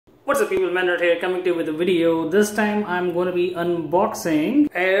What's up people, ManRat here coming to you with a video. This time I'm going to be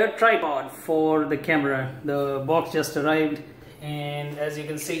unboxing a tripod for the camera. The box just arrived and as you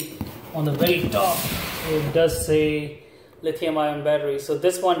can see on the very top it does say lithium ion battery. So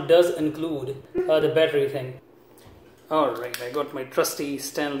this one does include the battery thing. Alright, I got my trusty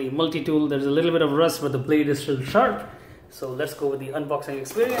Stanley multi-tool. There's a little bit of rust but the blade is still sharp. So let's go with the unboxing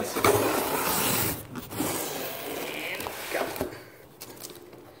experience.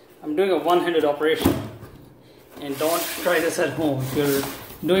 I'm doing a one-handed operation and don't try this at home. If you're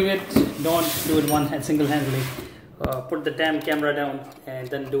doing it, don't do it single-handedly. Put the damn camera down and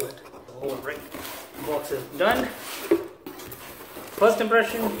then do it. Alright, box is done. First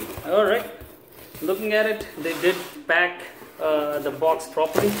impression, alright. Looking at it, they did pack the box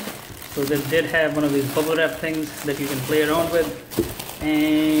properly. So they did have one of these bubble wrap things that you can play around with.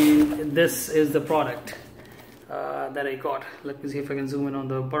 And this is the product that I got. Let me see if I can zoom in on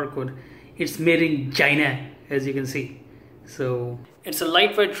the barcode. It's made in China, as you can see. So it's a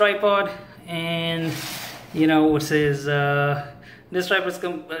lightweight tripod, and you know it says this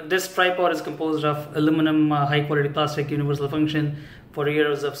tripod is composed of aluminum, high quality plastic, universal function, 40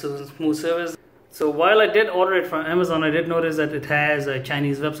 years of smooth service. So while I did order it from Amazon, I did notice that it has a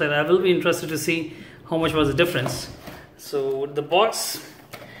Chinese website. I will be interested to see how much was the difference. So the box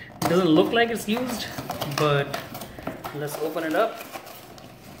doesn't look like it's used, but let's open it up.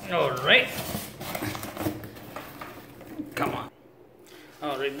 Alright. Come on.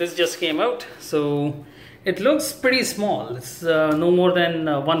 Alright, this just came out. So it looks pretty small. It's no more than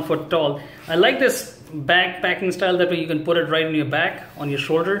 1 foot tall. I like this backpacking style, that way you can put it right on your back, on your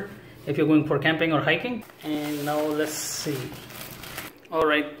shoulder, if you're going for camping or hiking. And now let's see.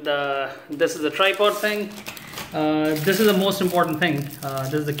 Alright, this is the tripod thing. This is the most important thing.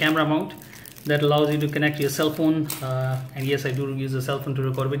 This is the camera mount that allows you to connect your cell phone, and yes, I do use a cell phone to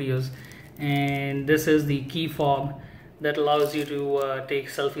record videos. And this is the key fob that allows you to take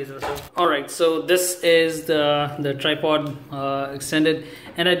selfies and stuff. Alright, so this is the tripod extended,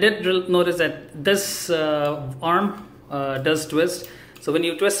 and I did notice that this arm does twist. So when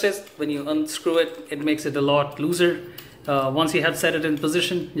you twist it, when you unscrew it, it makes it a lot looser. Once you have set it in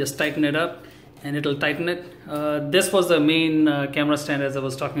position, just tighten it up and it'll tighten it. This was the main camera stand, as I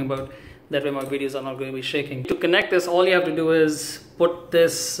was talking about. That way my videos are not going to be shaking. To connect this, all you have to do is put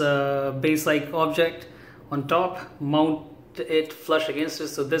this base-like object on top, mount it flush against it.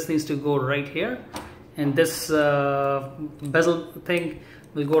 So this needs to go right here, and this bezel thing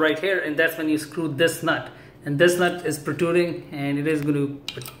will go right here, and that's when you screw this nut. And this nut is protruding, and it is going to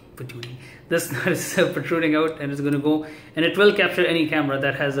this nut is protruding out, and it's going to go, and it will capture any camera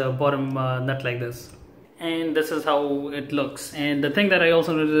that has a bottom nut like this. And this is how it looks. And the thing that I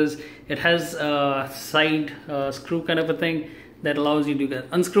also noticed is it has a side screw kind of a thing that allows you to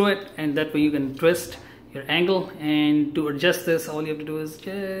unscrew it, and that way you can twist your angle. And to adjust this, all you have to do is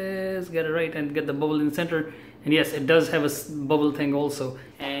just get it right and get the bubble in the center. And yes, it does have a bubble thing also.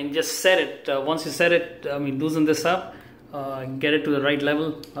 And just set it. Once you set it, loosen this up, get it to the right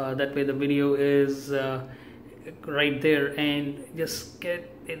level. That way the video is right there, and just get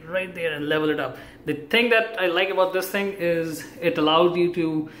it right there and level it up. The thing that I like about this thing is it allows you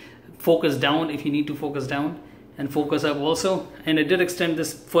to focus down if you need to focus down, and focus up also. And it did extend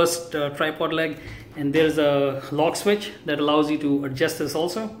this first tripod leg, and there's a lock switch that allows you to adjust this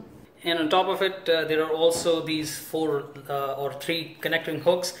also. And on top of it, there are also these 4 or 3 connecting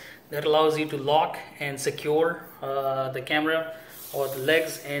hooks that allows you to lock and secure the camera or the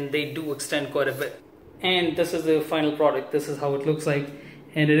legs, and they do extend quite a bit. And this is the final product. This is how it looks like,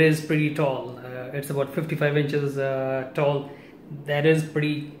 and it is pretty tall. It's about 55 inches tall. That is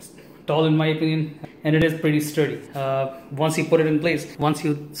pretty tall in my opinion, and it is pretty sturdy. Once you put it in place, once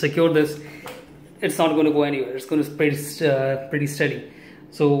you secure this, it's not going to go anywhere. It's going to be pretty steady.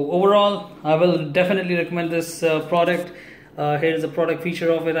 So overall, I will definitely recommend this product. Here's the product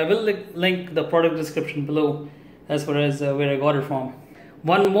feature of it. I will link the product description below as far as where I got it from.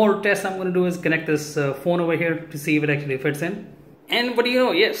 One more test I'm going to do is connect this phone over here to see if it actually fits in. And but you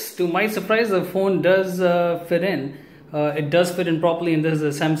know, yes, to my surprise, the phone does fit in. It does fit in properly, and this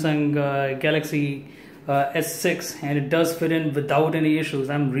is a Samsung Galaxy S6, and it does fit in without any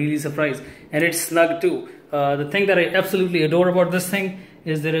issues. I'm really surprised, and it's snug too. The thing that I absolutely adore about this thing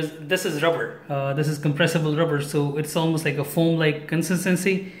is this is rubber. This is compressible rubber, so it's almost like a foam-like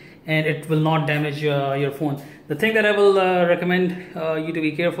consistency, and it will not damage your phone. The thing that I will recommend you to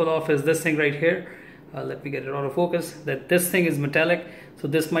be careful of is this thing right here. Let me get it out of focus. That this thing is metallic, so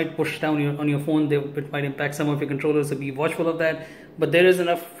this might push down on your phone. It might impact some of your controllers, so be watchful of that. But there is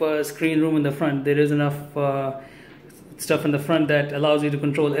enough screen room in the front. There is enough stuff in the front that allows you to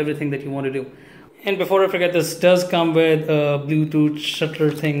control everything that you want to do. And before I forget, this does come with a Bluetooth shutter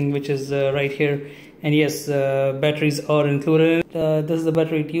thing, which is right here. And yes, batteries are included. This is the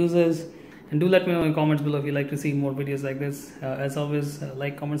battery it uses. And do let me know in the comments below if you'd like to see more videos like this. As always,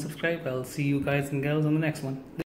 like, comment, subscribe. I'll see you guys and girls on the next one.